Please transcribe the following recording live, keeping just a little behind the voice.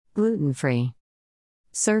Gluten-free.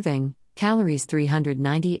 Serving, calories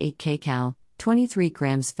 398 kcal, 23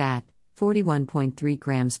 grams fat, 41.3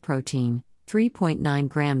 grams protein, 3.9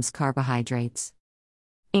 grams carbohydrates.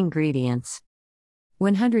 Ingredients: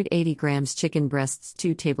 180 grams chicken breasts,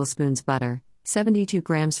 2 tablespoons butter, 72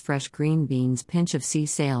 grams fresh green beans, pinch of sea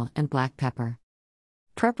sale and black pepper.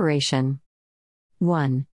 Preparation: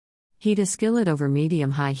 1. Heat a skillet over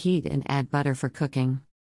medium-high heat and add butter for cooking.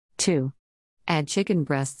 2. Add chicken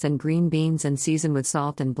breasts and green beans and season with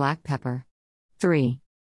salt and black pepper. 3.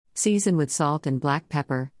 Season with salt and black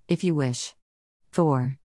pepper, if you wish.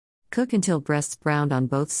 4. Cook until breasts browned on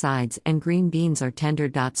both sides and green beans are tender.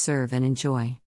 Serve and enjoy.